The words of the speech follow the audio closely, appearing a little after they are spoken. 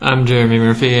I'm Jeremy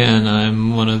Murphy, and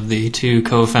I'm one of the two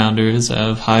co-founders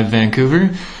of Hive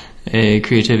Vancouver, a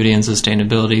creativity and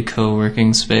sustainability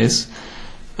co-working space.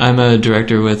 I'm a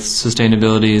director with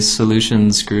Sustainability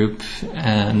Solutions Group,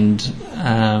 and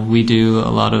we do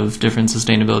a lot of different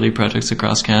sustainability projects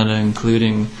across Canada,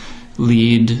 including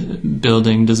LEED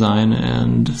building design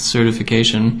and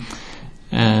certification.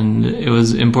 And it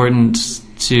was important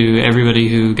to everybody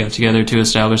who got together to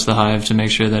establish the Hive to make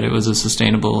sure that it was a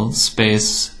sustainable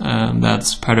space.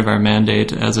 That's part of our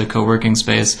mandate as a co-working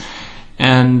space.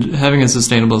 And having a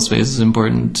sustainable space is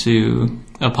important to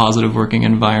a positive working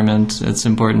environment. It's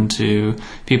important to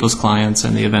people's clients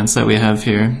and the events that we have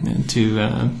here, and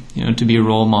to be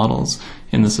role models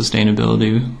in the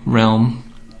sustainability realm.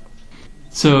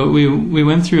 So we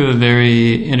went through a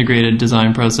very integrated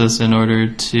design process in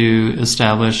order to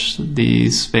establish the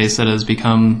space that has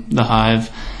become the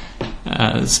Hive,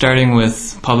 starting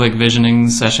with public visioning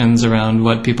sessions around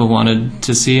what people wanted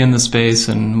to see in the space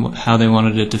and how they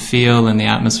wanted it to feel and the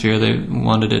atmosphere they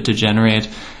wanted it to generate.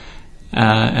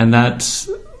 And that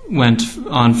went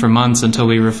on for months until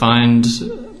we refined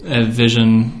a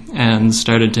vision and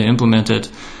started to implement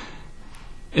it.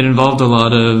 It involved a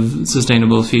lot of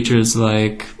sustainable features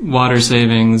like water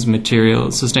savings,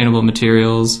 sustainable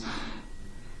materials,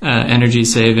 energy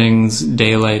savings,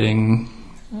 daylighting,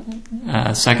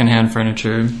 secondhand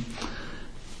furniture.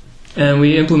 And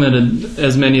we implemented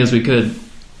as many as we could.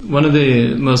 One of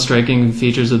the most striking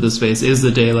features of the space is the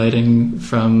daylighting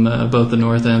from both the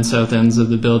north and south ends of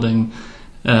the building.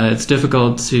 It's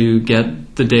difficult to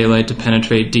get the daylight to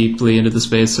penetrate deeply into the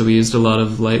space, so we used a lot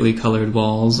of lightly colored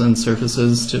walls and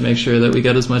surfaces to make sure that we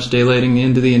get as much daylighting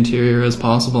into the interior as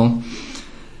possible.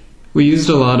 We used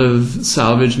a lot of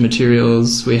salvage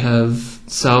materials. We have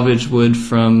salvage wood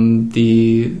from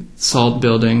the salt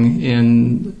building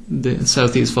in the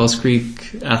Southeast False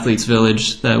Creek Athletes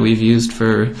Village that we've used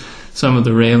for some of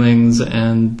the railings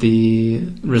and the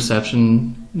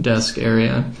reception desk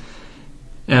area.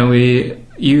 And we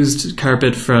used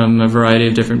carpet from a variety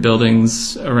of different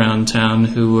buildings around town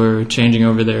who were changing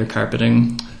over their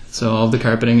carpeting. So all the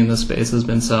carpeting in the space has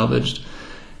been salvaged.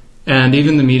 And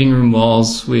even the meeting room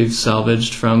walls we've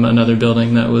salvaged from another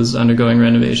building that was undergoing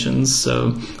renovations.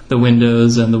 So the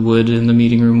windows and the wood in the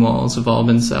meeting room walls have all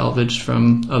been salvaged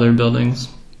from other buildings.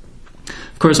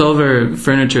 Of course, all of our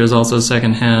furniture is also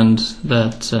secondhand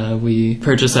that we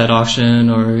purchased at auction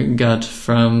or got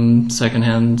from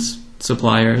secondhand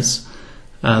suppliers.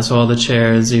 So all the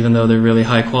chairs, even though they're really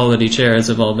high quality chairs,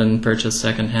 have all been purchased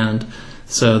secondhand.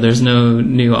 So there's no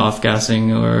new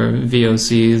off-gassing or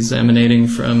VOCs emanating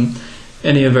from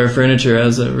any of our furniture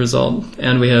as a result.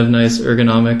 And we have nice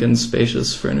ergonomic and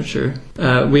spacious furniture.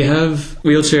 We have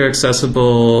wheelchair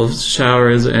accessible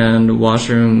showers and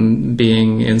washroom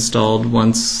being installed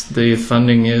once the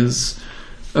funding is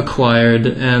acquired,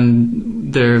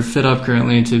 and they're fit up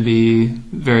currently to be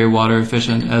very water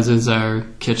efficient, as is our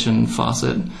kitchen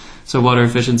faucet. So water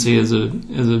efficiency is a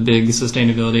big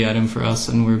sustainability item for us,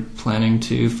 and we're planning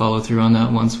to follow through on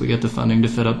that once we get the funding to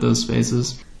fit up those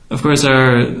spaces. Of course,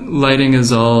 our lighting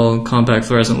is all compact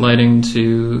fluorescent lighting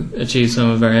to achieve some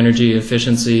of our energy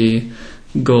efficiency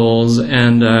goals,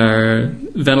 and our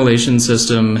ventilation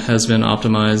system has been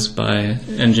optimized by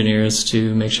engineers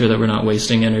to make sure that we're not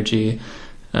wasting energy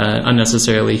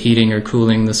unnecessarily heating or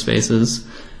cooling the spaces.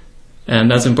 And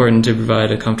that's important to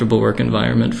provide a comfortable work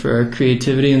environment for our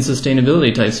creativity and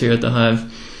sustainability types here at the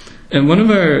Hive. And one of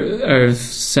our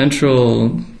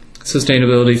central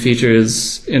sustainability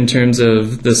features in terms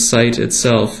of the site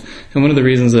itself, and one of the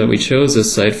reasons that we chose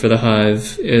this site for the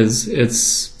Hive, is its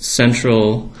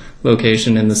central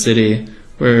location in the city.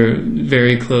 We're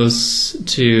very close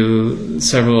to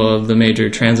several of the major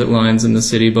transit lines in the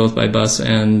city, both by bus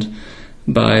and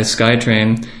by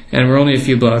SkyTrain, and we're only a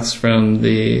few blocks from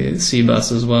the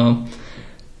C-Bus as well.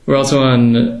 We're also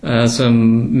on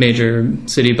some major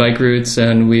city bike routes,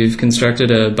 and we've constructed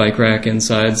a bike rack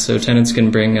inside so tenants can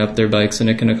bring up their bikes,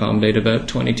 and it can accommodate about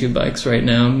 22 bikes right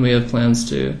now. And we have plans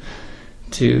to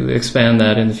expand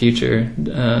that in the future,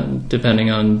 depending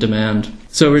on demand.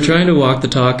 So we're trying to walk the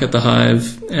talk at the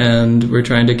Hive, and we're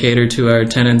trying to cater to our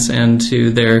tenants and to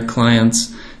their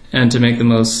clients, and to make the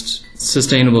most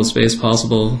sustainable space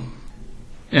possible.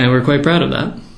 And we're quite proud of that.